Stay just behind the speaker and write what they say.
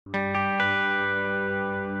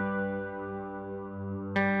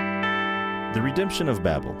The Redemption of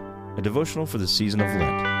Babel, a devotional for the season of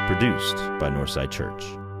Lent, produced by Northside Church.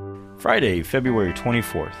 Friday, February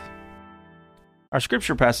 24th. Our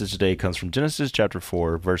scripture passage today comes from Genesis chapter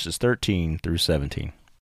 4, verses 13 through 17.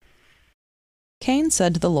 Cain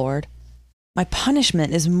said to the Lord, "My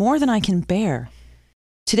punishment is more than I can bear.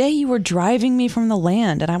 Today you are driving me from the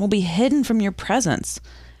land, and I will be hidden from your presence.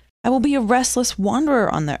 I will be a restless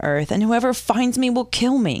wanderer on the earth, and whoever finds me will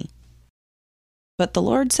kill me." But the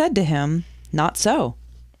Lord said to him, "Not so.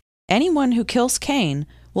 Anyone who kills Cain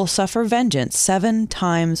will suffer vengeance 7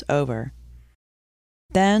 times over."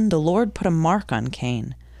 Then the Lord put a mark on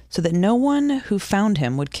Cain, so that no one who found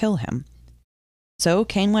him would kill him. So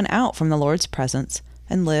Cain went out from the Lord's presence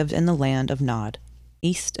and lived in the land of Nod,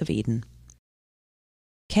 east of Eden.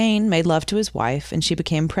 Cain made love to his wife, and she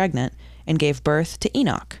became pregnant and gave birth to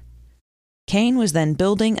Enoch. Cain was then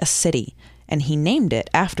building a city, and he named it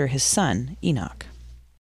after his son, Enoch.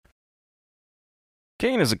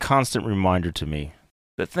 Cain is a constant reminder to me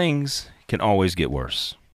that things can always get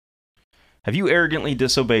worse. Have you arrogantly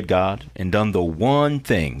disobeyed God and done the one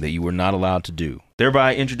thing that you were not allowed to do,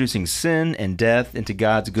 thereby introducing sin and death into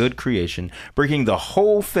God's good creation, breaking the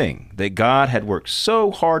whole thing that God had worked so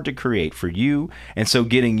hard to create for you, and so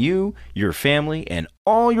getting you, your family, and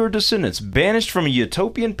all your descendants banished from a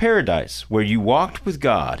utopian paradise where you walked with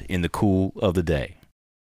God in the cool of the day?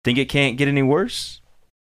 Think it can't get any worse?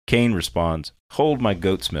 Cain responds, "Hold my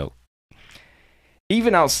goat's milk."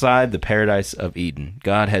 Even outside the paradise of Eden,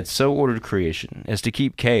 God had so ordered creation as to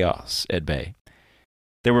keep chaos at bay.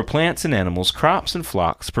 There were plants and animals, crops and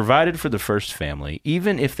flocks provided for the first family,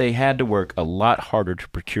 even if they had to work a lot harder to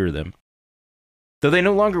procure them. Though they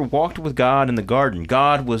no longer walked with God in the garden,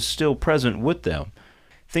 God was still present with them.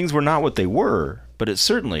 Things were not what they were, but it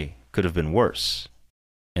certainly could have been worse.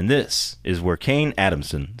 And this is where Cain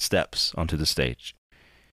Adamson steps onto the stage.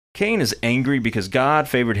 Cain is angry because God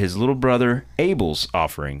favored his little brother Abel's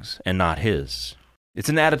offerings and not his. It's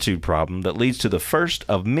an attitude problem that leads to the first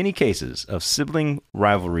of many cases of sibling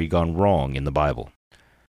rivalry gone wrong in the Bible.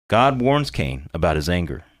 God warns Cain about his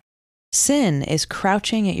anger. Sin is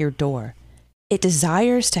crouching at your door. It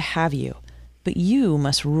desires to have you, but you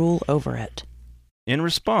must rule over it. In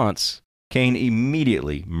response, Cain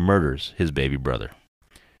immediately murders his baby brother.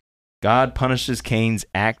 God punishes Cain's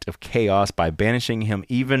act of chaos by banishing him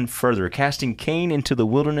even further, casting Cain into the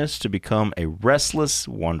wilderness to become a restless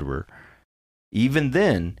wanderer. Even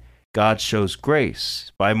then, God shows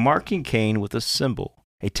grace by marking Cain with a symbol,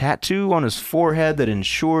 a tattoo on his forehead that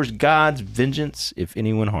ensures God's vengeance if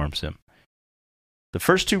anyone harms him. The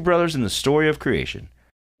first 2 brothers in the story of creation,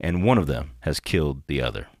 and one of them has killed the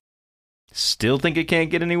other. Still think it can't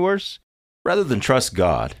get any worse? Rather than trust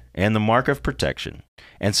God and the mark of protection,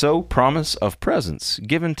 and so promise of presence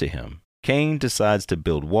given to him, Cain decides to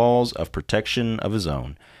build walls of protection of his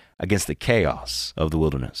own against the chaos of the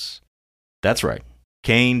wilderness. That's right,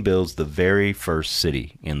 Cain builds the very first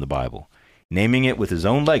city in the Bible, naming it with his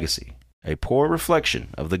own legacy, a poor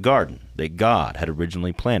reflection of the garden that God had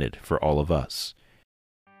originally planted for all of us.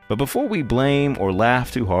 But before we blame or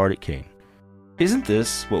laugh too hard at Cain, isn't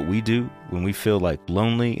this what we do when we feel like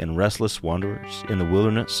lonely and restless wanderers in the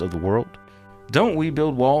wilderness of the world? Don't we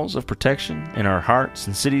build walls of protection in our hearts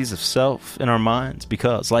and cities of self in our minds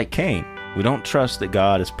because, like Cain, we don't trust that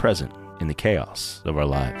God is present in the chaos of our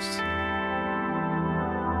lives?